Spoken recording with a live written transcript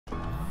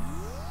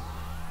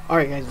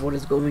Alright guys, what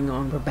is going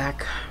on? We're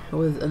back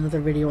with another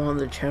video on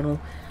the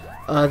channel.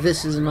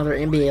 This is another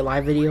NBA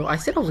Live video. I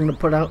said I was going to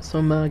put out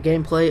some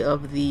gameplay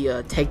of the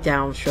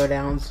takedowns,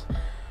 showdowns,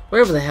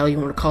 whatever the hell you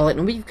want to call it.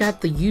 And we've got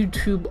the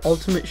YouTube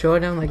Ultimate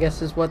Showdown, I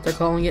guess is what they're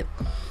calling it.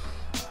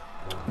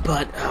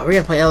 But we're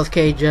going to play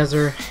LSK,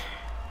 Jezer,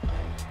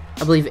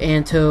 I believe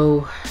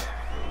Anto,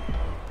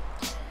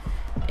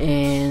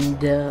 and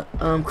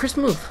Chris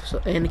Move,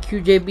 and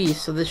QJB,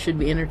 so this should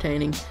be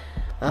entertaining.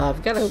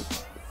 I've got a...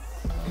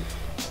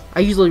 I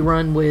usually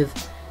run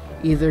with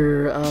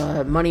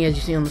either Money, as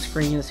you see on the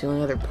screen. That's the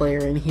only other player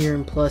in here,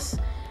 and plus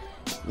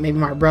maybe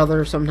my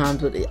brother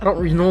sometimes, but I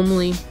don't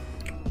normally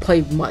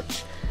play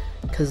much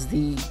because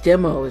the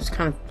demo is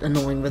kind of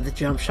annoying with the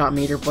jump shot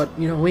meter. But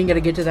you know, we ain't gonna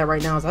get to that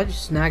right now, as I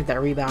just snagged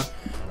that rebound.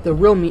 The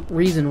real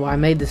reason why I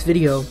made this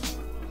video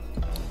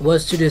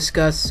was to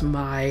discuss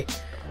my...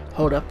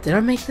 Hold up, did I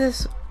make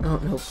this? Oh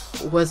no,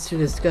 was to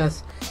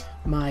discuss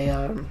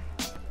my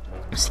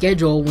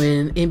schedule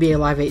when NBA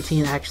Live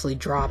 18 actually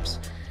drops.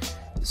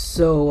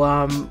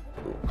 So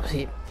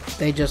see,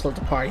 they just left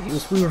the party.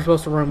 We were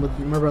supposed to run with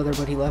my brother,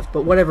 but he left.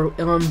 But whatever.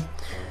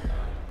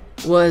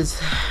 Was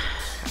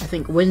I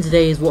think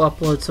Wednesdays we'll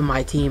upload to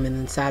my team, and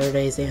then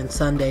Saturdays and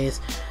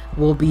Sundays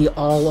will be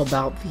all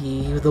about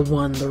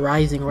the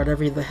Rising, or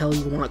whatever the hell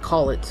you want to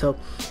call it. So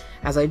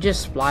as I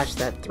just splashed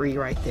that 3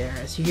 right there,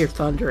 as you hear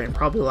thunder and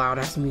probably loud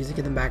ass music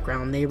in the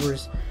background,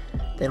 neighbors,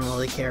 they don't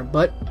really care.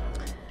 But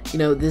you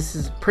know, this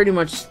is pretty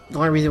much the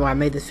only reason why I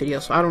made this video,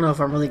 so I don't know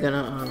if I'm really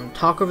gonna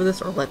talk over this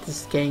or let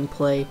this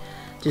gameplay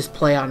just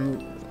play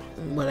on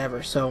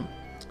whatever. So,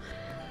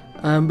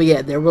 but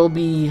yeah, there will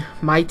be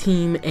my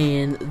team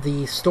and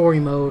the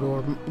story mode,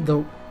 or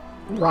the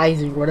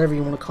Rising, whatever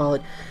you want to call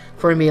it,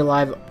 for NBA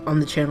Live on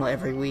the channel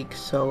every week.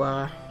 So,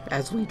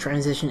 as we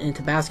transition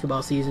into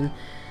basketball season,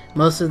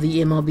 most of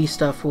the MLB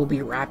stuff will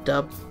be wrapped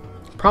up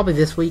probably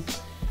this week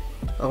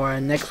or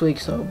next week,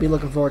 so be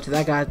looking forward to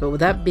that, guys. But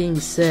with that being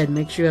said,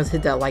 make sure you guys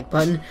hit that like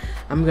button.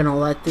 I'm gonna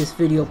let this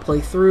video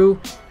play through,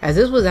 as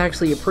this was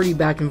actually a pretty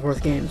back and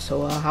forth game.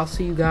 So I'll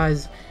see you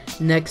guys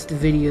next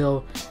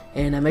video,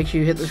 and make sure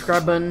you hit the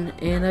subscribe button.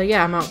 And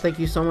yeah, I'm out. Thank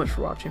you so much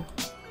for watching.